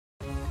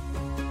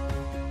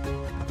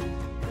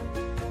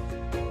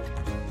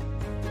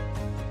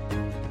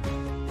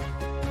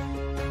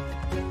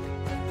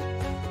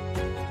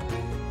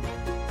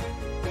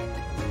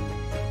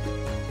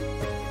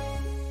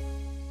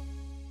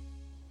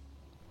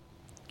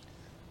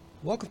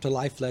Welcome to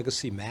Life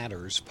Legacy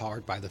Matters,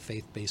 powered by the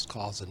Faith-Based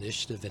Cause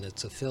Initiative and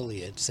its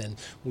affiliates. And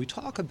when we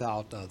talk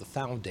about the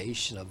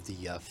foundation of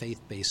the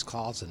Faith-Based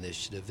Cause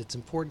Initiative, it's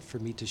important for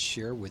me to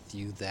share with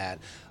you that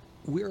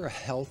we're a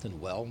health and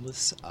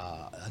wellness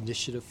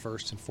initiative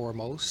first and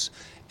foremost.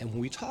 And when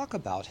we talk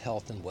about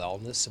health and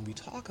wellness, and we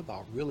talk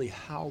about really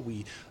how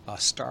we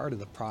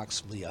started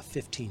approximately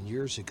 15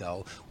 years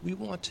ago, we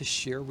want to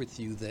share with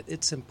you that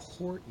it's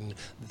important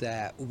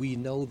that we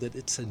know that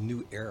it's a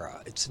new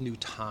era, it's a new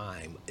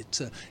time, it's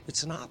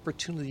an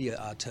opportunity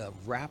to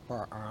wrap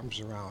our arms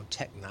around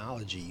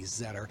technologies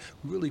that are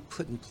really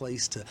put in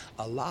place to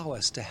allow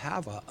us to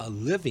have a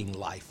living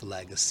life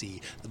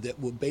legacy that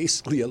will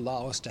basically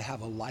allow us to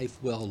have a life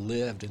well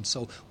lived. And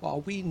so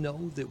while we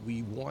know that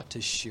we want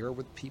to share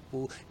with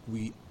people,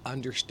 we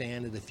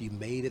understand that if you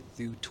made it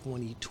through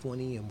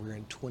 2020 and we're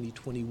in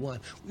 2021,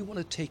 we want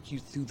to take you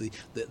through the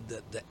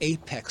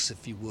apex,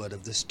 if you would,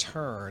 of this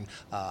turn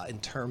in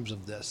terms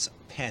of this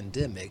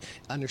pandemic,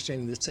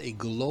 understanding that it's a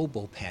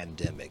global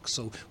pandemic.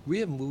 So we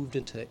have moved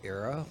into an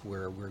era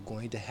where we're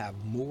going to have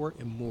more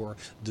and more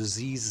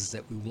diseases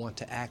that we want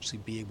to actually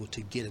be able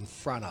to get in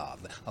front of,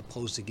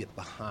 opposed to get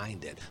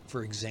behind it.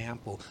 For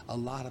example, a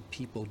lot of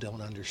people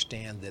don't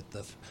understand that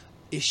the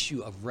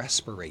issue of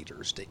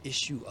respirators, the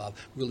issue of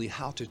really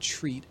how to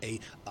treat a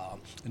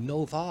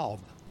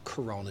novel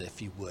corona,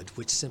 if you would,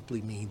 which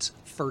simply means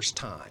first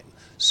time.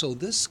 So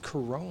this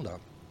corona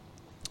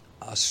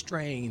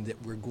strain that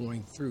we're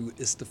going through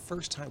is the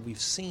first time we've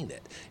seen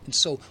it. And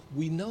so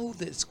we know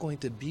that it's going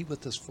to be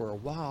with us for a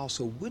while.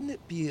 So wouldn't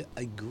it be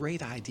a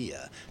great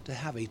idea to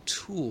have a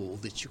tool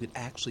that you could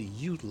actually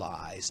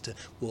utilize to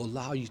will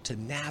allow you to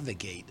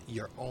navigate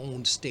your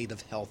own state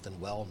of health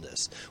and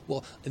wellness?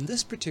 Well, in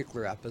this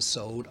particular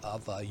episode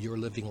of Your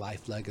Living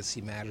Life Legacy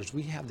Matters,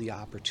 we have the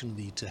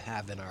opportunity to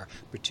have in our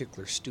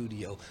particular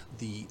studio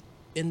the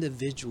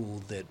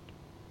individual that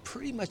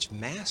pretty much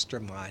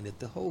masterminded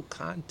the whole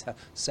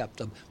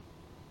concept of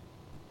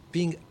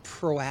being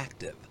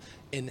proactive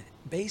and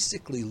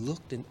basically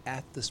looked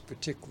at this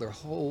particular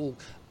whole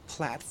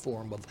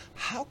platform of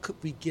how could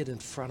we get in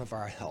front of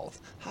our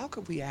health? How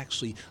could we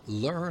actually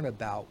learn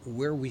about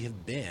where we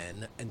have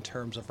been in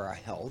terms of our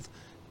health,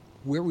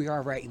 where we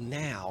are right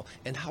now,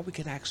 and how we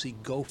can actually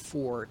go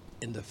forward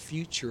in the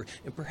future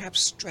and perhaps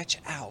stretch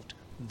out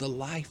the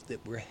life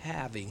that we're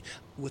having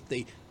with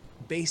a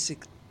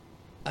basic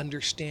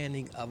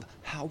understanding of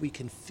how we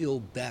can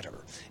feel better.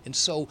 And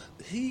so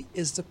he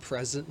is the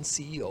president and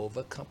CEO of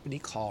a company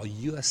called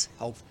U.S.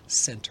 Health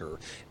Center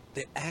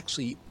that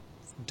actually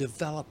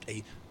developed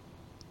a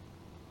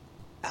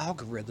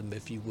algorithm,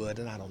 if you would,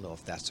 and I don't know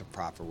if that's a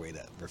proper way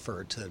to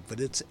refer to it,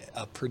 but it's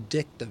a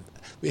predictive,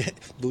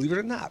 believe it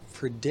or not,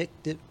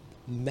 predictive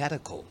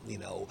medical,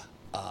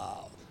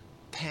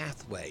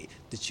 pathway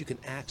that you can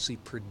actually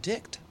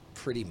predict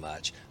pretty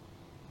much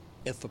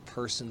if a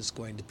person is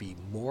going to be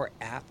more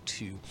apt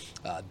to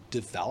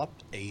develop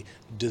a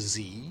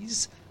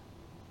disease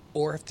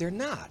or if they're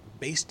not,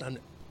 based on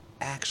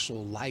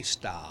actual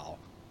lifestyle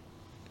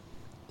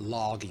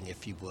logging,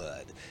 if you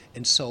would.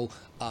 And so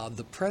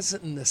the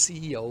president and the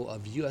CEO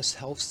of U.S.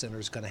 Health Center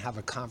is going to have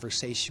a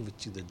conversation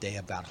with you today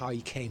about how he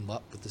came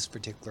up with this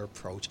particular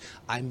approach.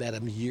 I met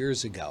him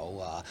years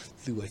ago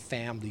through a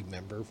family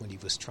member when he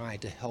was trying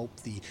to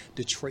help the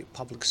Detroit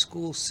public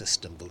school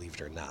system, believe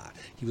it or not.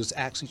 He was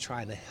actually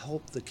trying to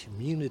help the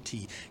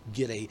community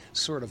get a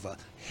sort of a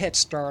head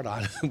start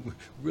on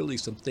really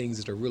some things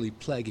that are really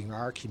plaguing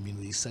our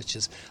community, such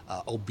as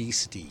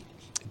obesity,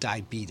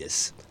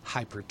 diabetes,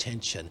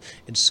 hypertension.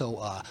 And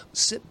so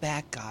sit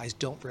back, guys,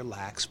 don't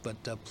relax,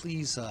 but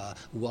please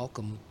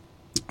welcome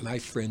my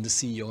friend, the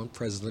CEO and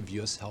president of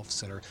U.S. Health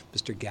Center,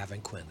 Mr.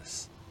 Gavin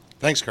Quinnes.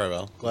 Thanks,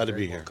 Carvel. Glad to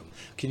Very be here. welcome.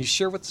 Can you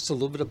share with us a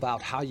little bit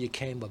about how you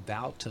came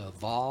about to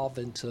evolve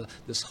into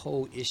this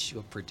whole issue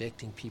of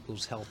predicting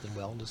people's health and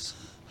wellness?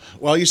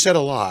 Well, you said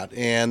a lot,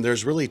 and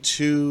there's really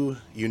two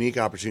unique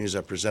opportunities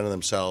that presented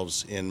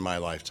themselves in my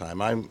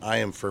lifetime. I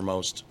am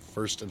first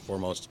and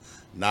foremost,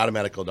 not a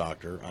medical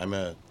doctor. I'm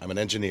an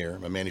engineer.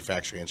 I'm a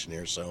manufacturing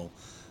engineer. So,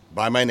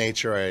 by my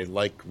nature, I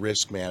like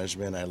risk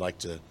management. I like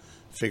to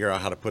figure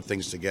out how to put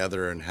things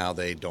together and how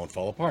they don't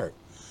fall apart.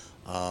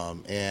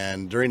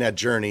 And during that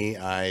journey,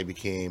 I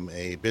became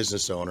a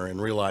business owner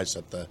and realized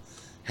that the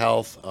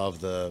health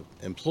of the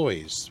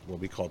employees,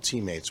 what we call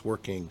teammates,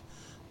 working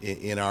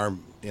in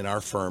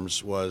our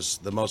firms was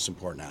the most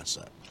important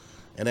asset.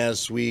 And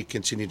as we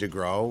continued to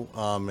grow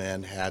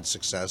and had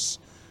success,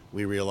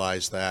 we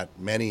realized that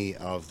many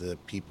of the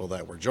people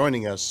that were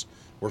joining us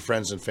were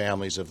friends and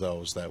families of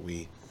those that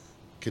we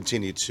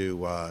continued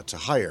to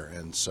hire.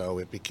 And so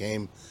it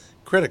became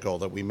critical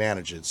that we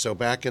manage it. So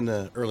back in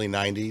the early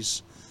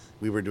 90s,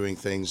 we were doing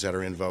things that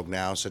are in vogue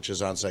now, such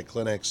as on-site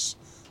clinics,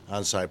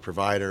 on-site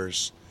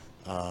providers,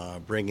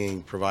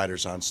 bringing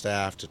providers on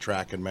staff to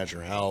track and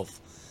measure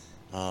health,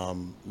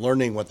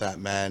 learning what that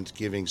meant,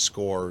 giving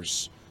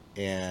scores,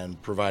 and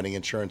providing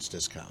insurance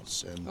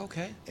discounts.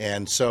 Okay.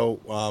 And so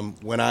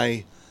when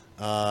I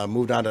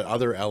Moved on to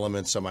other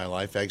elements of my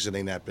life,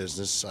 exiting that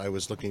business. I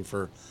was looking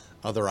for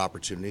other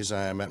opportunities.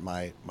 I met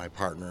my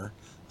partner,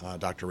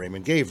 Dr.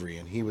 Raymond Gavery,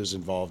 and he was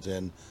involved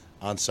in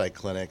on-site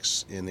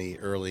clinics in the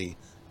early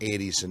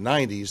 80s and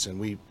 90s, and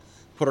we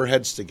put our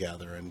heads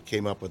together and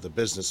came up with a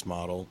business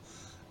model.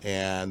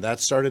 And that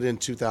started in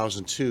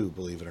 2002,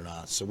 believe it or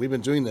not. So we've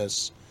been doing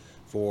this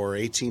for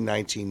 18,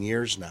 19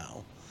 years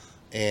now.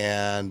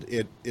 And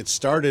it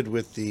started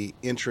with the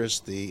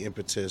interest, the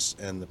impetus,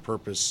 and the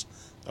purpose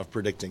of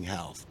predicting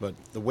health. But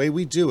the way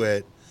we do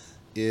it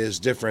is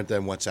different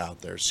than what's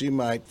out there. So you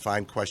might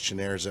find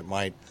questionnaires that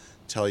might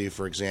tell you,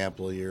 for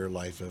example, your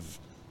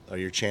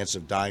chance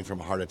of dying from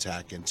a heart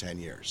attack in 10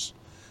 years.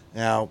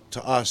 Now,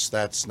 to us,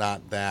 that's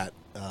not that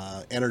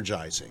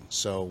energizing.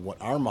 So what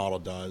our model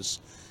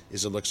does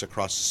is it looks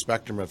across the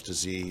spectrum of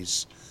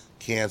disease,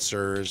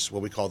 cancers,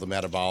 what we call the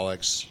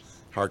metabolics,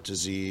 heart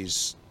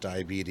disease,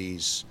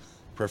 diabetes,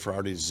 peripheral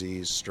artery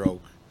disease,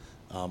 stroke,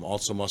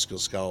 also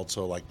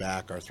musculoskeletal like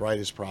back,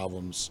 arthritis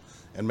problems,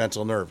 and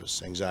mental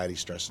nervous, anxiety,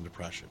 stress, and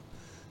depression.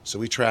 So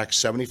we track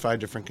 75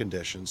 different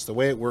conditions. The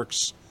way it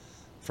works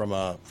from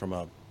a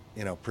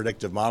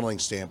predictive modeling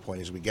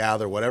standpoint is we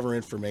gather whatever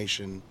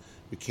information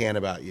we can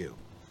about you.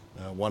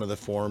 One of the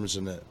forms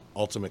and the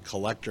ultimate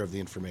collector of the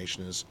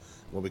information is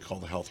what we call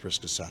the health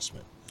risk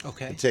assessment.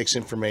 Okay. It takes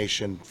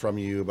information from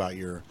you about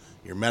your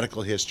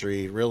medical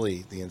history,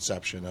 really the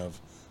inception of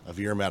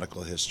your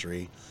medical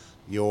history,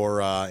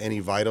 your any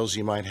vitals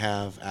you might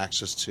have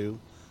access to,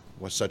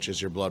 such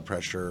as your blood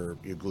pressure,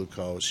 your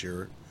glucose,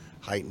 your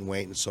height and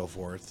weight, and so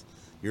forth,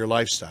 your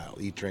lifestyle,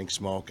 eat, drink,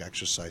 smoke,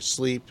 exercise,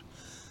 sleep,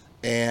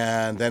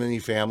 and then any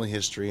family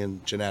history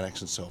and genetics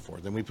and so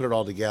forth. And we put it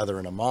all together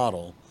in a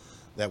model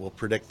that will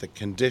predict the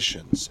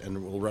conditions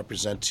and will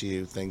represent to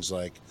you things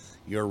like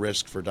your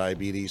risk for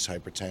diabetes,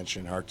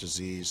 hypertension, heart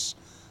disease,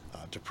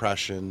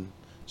 depression,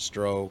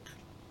 stroke,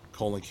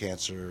 colon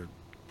cancer,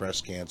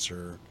 breast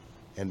cancer,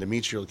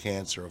 endometrial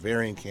cancer,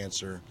 ovarian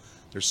cancer.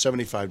 There's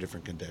 75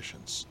 different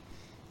conditions.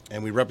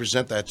 And we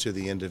represent that to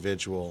the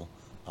individual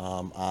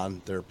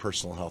on their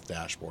personal health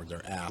dashboard,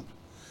 their app.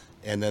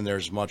 And then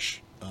there's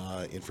much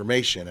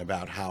information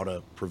about how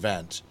to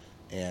prevent,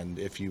 and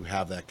if you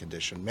have that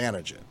condition,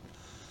 manage it.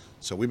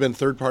 So we've been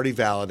third-party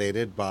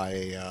validated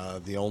by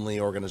the only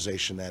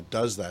organization that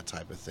does that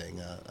type of thing,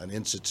 an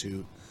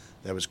institute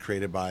that was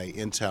created by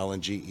Intel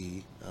and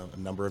GE, a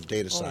number of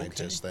data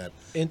scientists that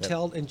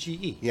Intel and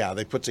GE. Yeah,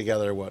 they put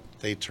together what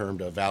they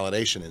termed a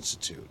validation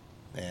institute,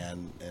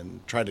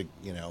 and tried to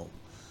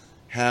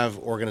have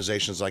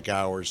organizations like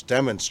ours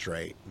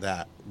demonstrate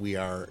that we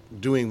are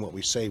doing what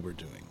we say we're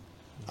doing,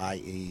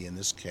 i.e., in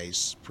this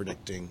case,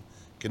 predicting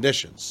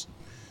conditions.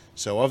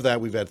 So of that,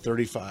 we've had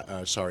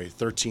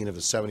 13 of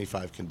the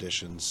 75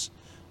 conditions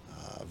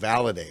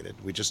validated.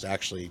 We just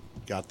actually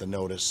got the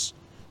notice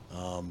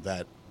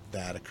that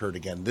occurred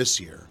again this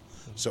year.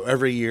 So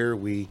every year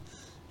we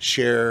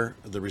share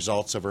the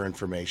results of our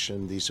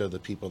information. These are the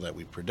people that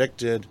we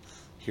predicted.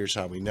 Here's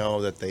how we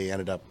know that they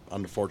ended up,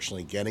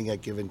 unfortunately, getting a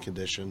given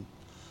condition.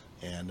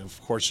 And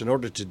of course, in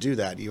order to do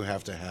that, you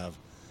have to have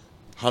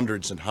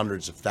hundreds and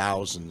hundreds of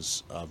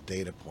thousands of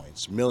data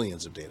points,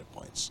 millions of data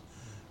points,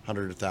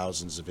 hundreds of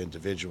thousands of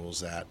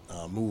individuals that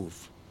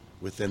move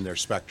within their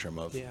spectrum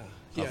of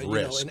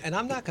risk. And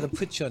I'm not going to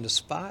put you on the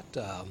spot,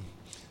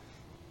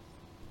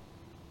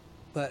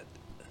 but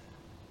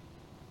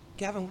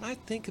Gavin, when I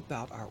think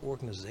about our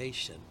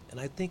organization, and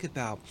I think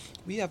about,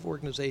 we have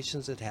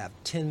organizations that have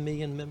 10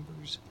 million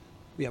members,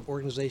 we have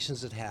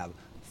organizations that have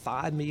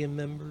 5 million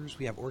members,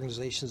 we have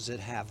organizations that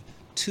have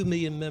 2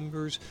 million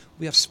members,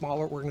 we have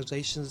smaller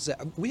organizations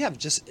we have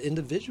just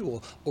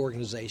individual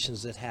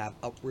organizations that have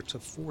upwards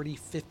of 40,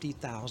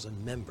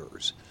 50,000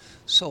 members.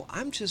 So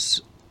I'm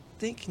just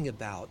thinking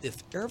about,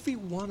 if every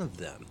one of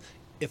them,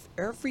 if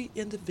every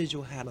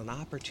individual had an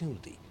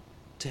opportunity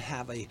to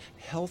have a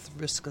health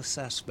risk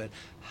assessment,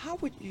 how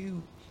would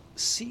you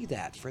see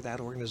that for that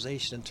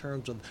organization in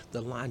terms of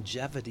the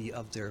longevity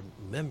of their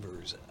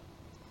members?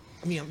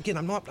 I mean, again,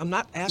 I'm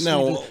not asking.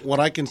 No, what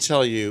I can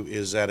tell you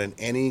is that in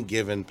any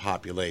given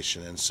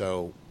population, and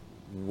so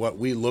what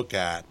we look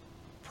at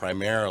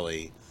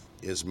primarily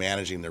is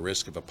managing the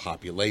risk of a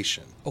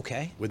population.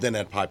 Okay. Within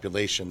that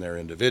population, there are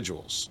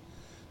individuals.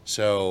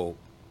 So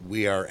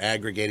we are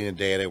aggregating the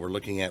data. We're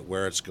looking at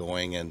where it's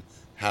going and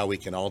how we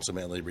can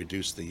ultimately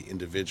reduce the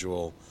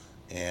individual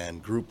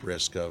and group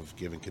risk of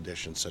given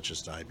conditions such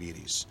as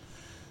diabetes.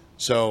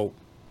 So,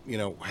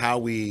 how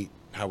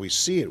we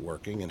see it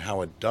working and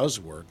how it does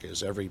work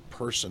is every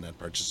person that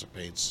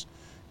participates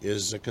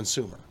is a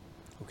consumer.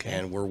 Okay.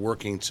 And we're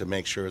working to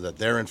make sure that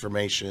their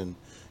information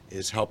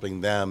is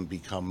helping them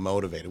become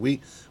motivated.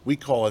 We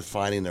call it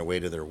finding their way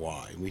to their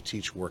why. We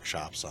teach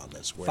workshops on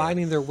this.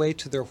 Finding their way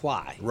to their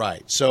why.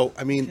 Right. So,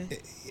 I mean,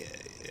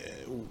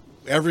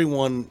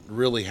 everyone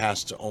really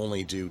has to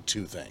only do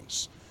two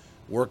things: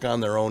 work on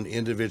their own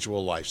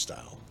individual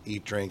lifestyle,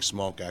 eat, drink,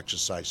 smoke,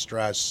 exercise,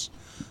 stress,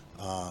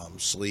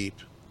 sleep,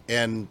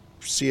 and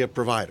see a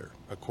provider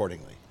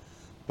accordingly.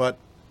 But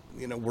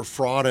we're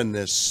fraught in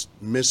this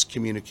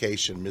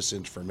miscommunication,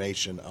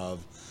 misinformation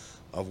of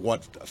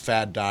what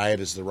fad diet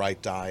is the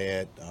right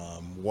diet,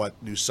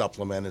 what new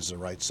supplement is the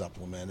right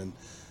supplement, and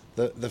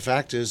the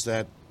fact is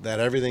that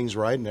everything's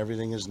right and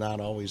everything is not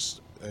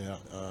always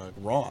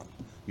wrong.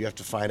 You have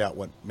to find out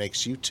what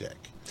makes you tick.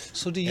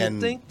 So do you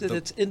think that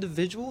it's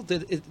individual,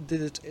 that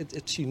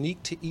it's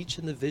unique to each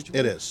individual?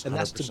 It is, 100%. And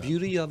that's the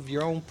beauty of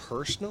your own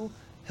personal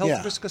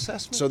health risk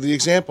assessment? So the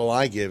example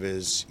I give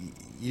is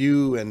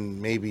you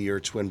and maybe your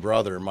twin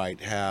brother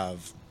might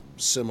have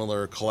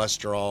similar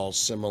cholesterol,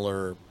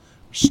 similar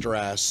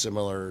stress,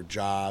 similar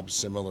jobs,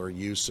 similar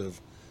use of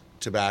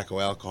tobacco,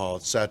 alcohol,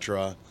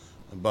 etc.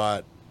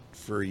 But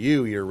for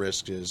you, your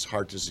risk is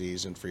heart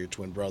disease, and for your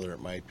twin brother,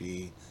 it might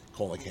be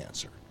colon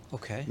cancer.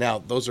 Okay.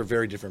 Now, those are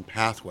very different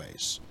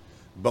pathways.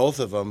 Both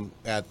of them,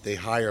 at the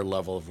higher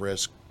level of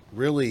risk,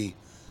 really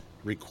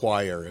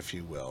require, if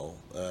you will,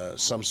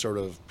 some sort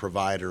of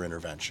provider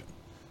intervention,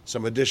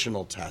 some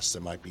additional tests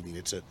that might be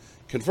needed to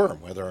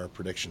confirm whether our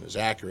prediction is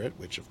accurate,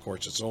 which, of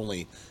course, it's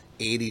only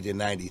 80 to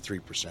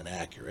 93%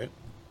 accurate,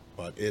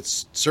 but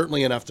it's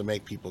certainly enough to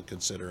make people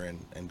consider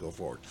and go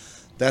forward.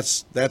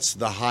 That's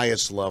the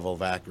highest level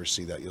of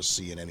accuracy that you'll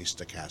see in any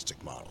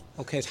stochastic model.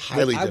 Okay, it's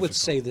highly I would difficult.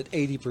 say that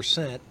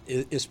 80%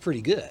 is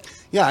pretty good.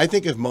 Yeah, I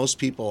think if most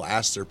people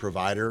ask their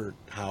provider,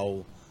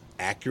 how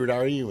accurate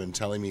are you in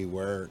telling me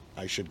where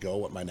I should go,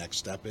 what my next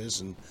step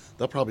is, and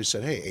they'll probably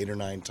say, hey, 8 or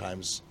 9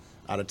 times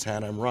out of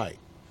 10, I'm right.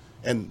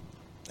 And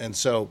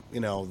so,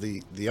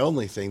 the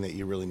only thing that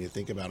you really need to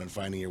think about in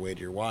finding your way to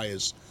your why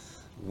is,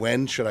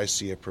 when should I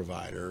see a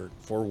provider,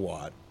 for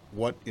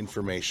what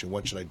information,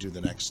 what should I do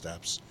the next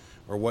steps,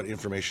 or what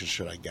information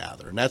should I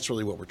gather? And that's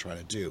really what we're trying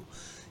to do.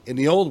 In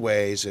the old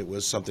ways, it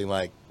was something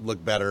like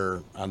look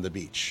better on the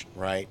beach,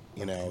 right?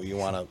 You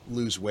want to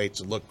lose weight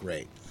to look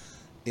great.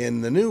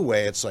 In the new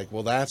way, it's like,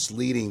 well, that's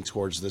leading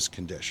towards this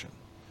condition.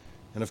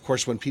 And of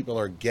course, when people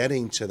are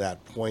getting to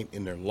that point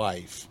in their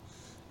life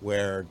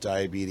where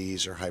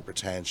diabetes or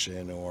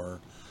hypertension or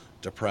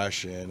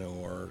depression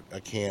or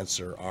a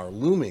cancer are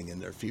looming in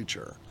their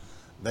future,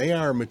 they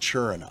are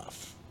mature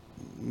enough,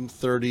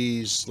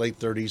 30s, late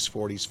 30s,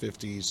 40s,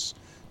 50s,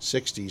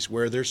 60s,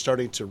 where they're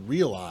starting to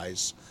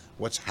realize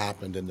what's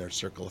happened in their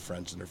circle of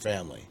friends and their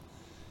family.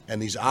 And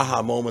these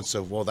aha moments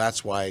of, well,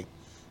 that's why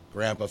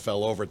Grandpa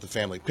fell over at the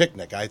family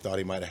picnic. I thought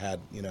he might have had,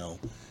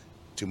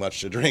 too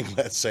much to drink,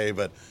 let's say,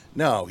 but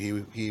no,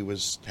 he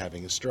was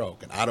having a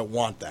stroke, and I don't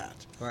want that.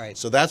 Right.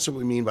 So that's what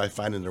we mean by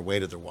finding their way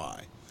to their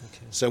why.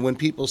 Okay. So when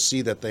people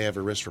see that they have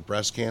a risk for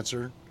breast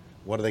cancer,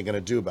 what are they going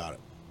to do about it?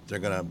 They're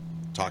going to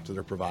talk to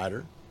their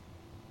provider.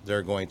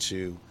 They're going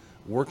to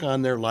work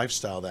on their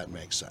lifestyle that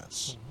makes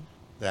sense,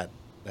 that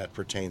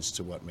pertains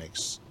to what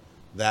makes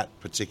that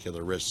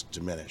particular risk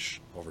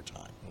diminish over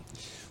time.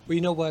 Well,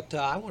 you know what?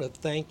 I want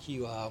to thank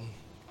you,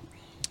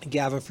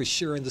 Gavin, for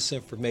sharing this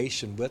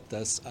information with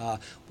us.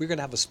 We're going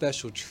to have a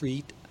special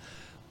treat.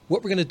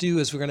 What we're going to do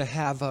is we're going to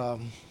have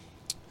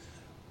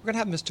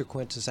Mr.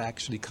 Quintus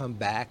actually come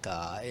back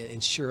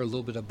and share a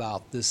little bit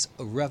about this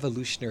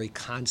revolutionary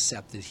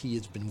concept that he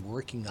has been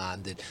working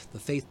on, that the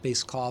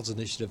Faith-Based Cause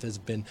Initiative has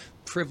been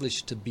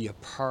privileged to be a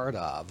part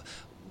of.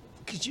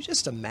 Could you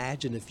just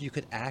imagine if you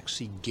could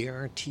actually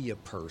guarantee a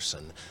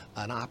person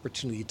an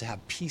opportunity to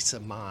have peace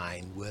of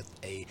mind with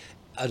an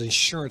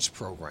insurance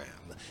program,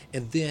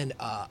 and then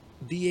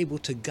be able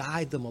to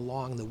guide them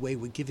along the way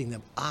with giving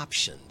them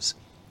options?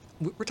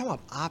 We're talking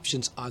about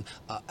options on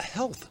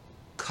health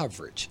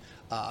coverage.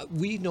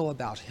 We know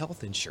about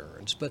health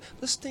insurance, but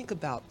let's think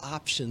about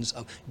options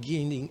of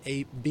being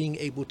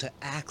able to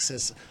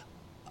access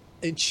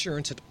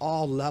insurance at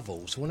all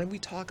levels. When we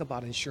talk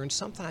about insurance,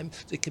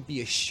 sometimes it could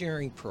be a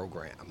sharing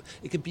program.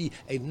 It could be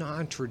a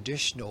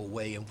non-traditional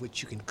way in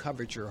which you can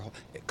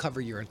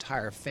cover your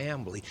entire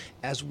family.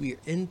 As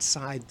we're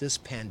inside this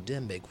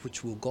pandemic,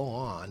 which will go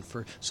on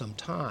for some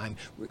time,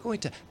 we're going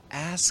to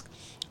ask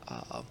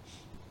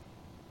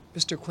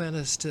Mr.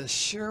 Quintus to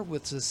share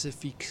with us,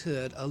 if he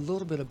could, a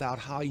little bit about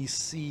how he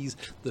sees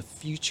the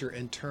future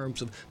in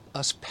terms of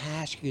us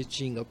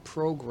packaging a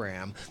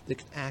program that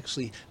can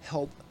actually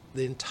help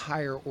the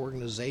entire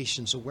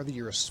organization. So whether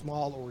you're a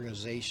small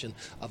organization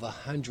of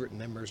 100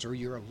 members or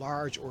you're a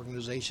large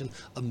organization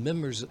of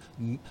members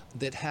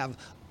that have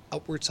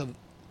upwards of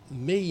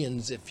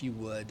millions, if you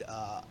would,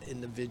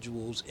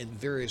 individuals in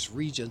various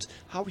regions,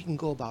 how we can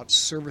go about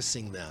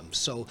servicing them.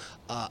 So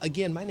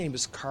again, my name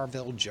is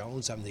Carvel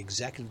Jones. I'm the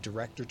Executive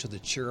Director to the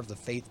Chair of the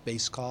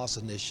Faith-Based Cause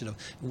Initiative,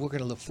 and we're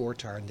going to look forward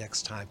to our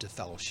next time to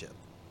fellowship.